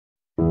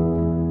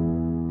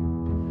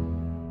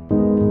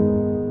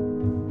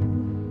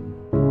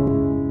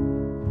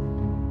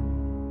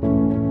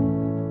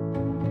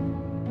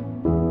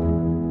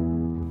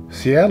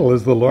Seattle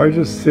is the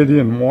largest city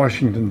in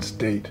Washington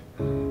state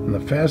and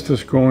the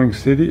fastest growing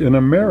city in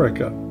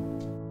America.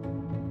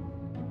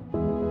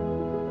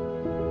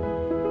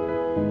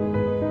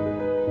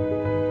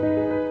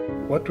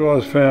 What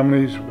draws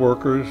families,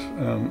 workers,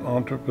 and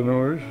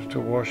entrepreneurs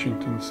to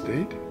Washington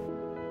state?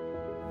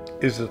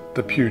 Is it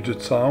the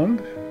Puget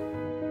Sound?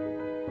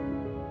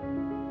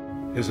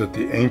 Is it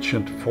the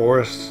ancient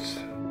forests?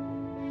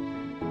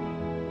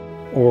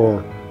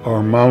 Or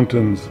our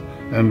mountains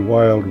and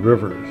wild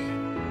rivers?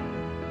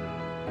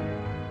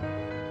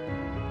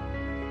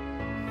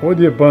 Or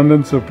the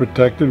abundance of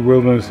protected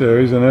wilderness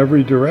areas in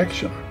every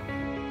direction?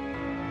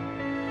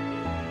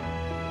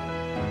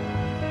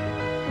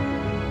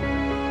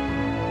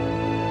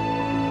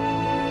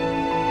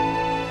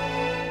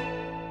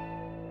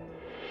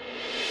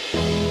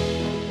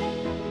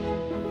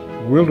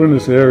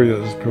 Wilderness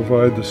areas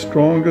provide the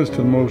strongest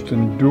and most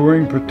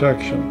enduring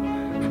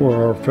protection for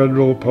our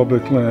federal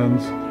public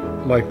lands,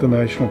 like the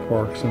national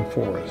parks and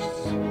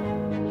forests.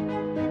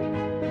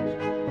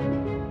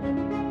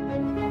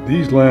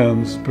 These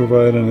lands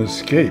provide an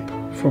escape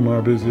from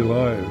our busy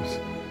lives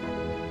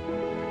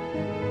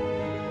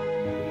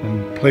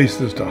and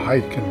places to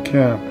hike and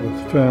camp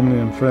with family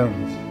and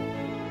friends.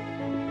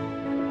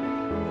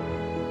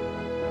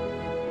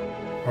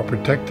 Our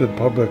protected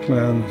public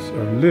lands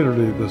are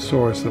literally the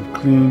source of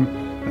clean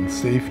and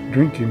safe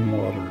drinking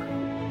water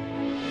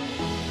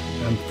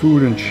and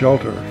food and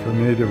shelter for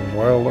native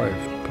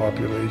wildlife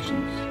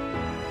populations.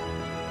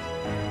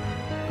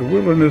 The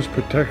wilderness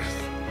protects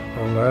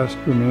our last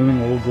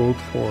remaining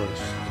old-growth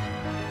forests.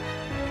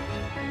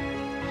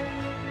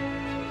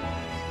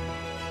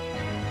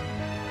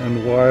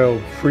 And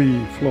wild,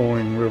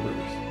 free-flowing rivers.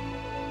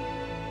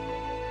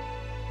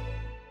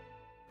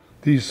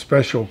 These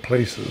special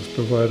places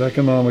provide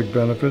economic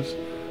benefits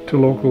to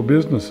local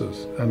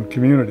businesses and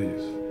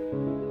communities.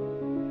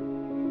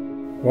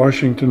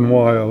 Washington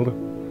Wild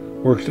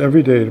works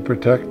every day to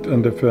protect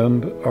and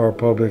defend our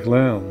public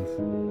lands.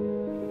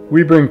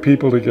 We bring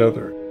people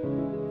together.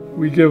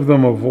 We give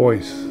them a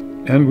voice,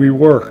 and we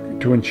work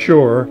to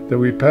ensure that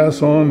we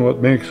pass on what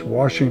makes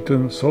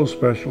Washington so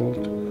special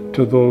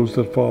to those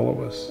that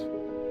follow us.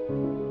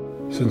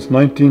 Since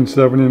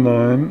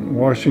 1979,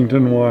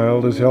 Washington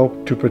Wild has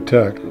helped to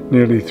protect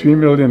nearly 3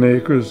 million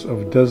acres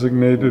of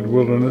designated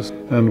wilderness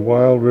and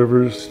wild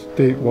rivers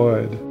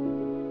statewide.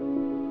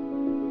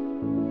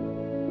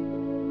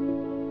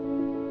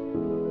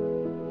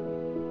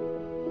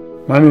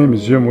 My name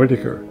is Jim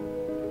Whittaker.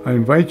 I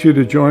invite you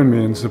to join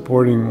me in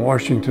supporting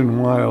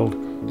Washington Wild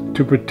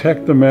to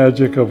protect the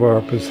magic of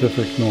our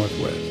Pacific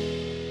Northwest.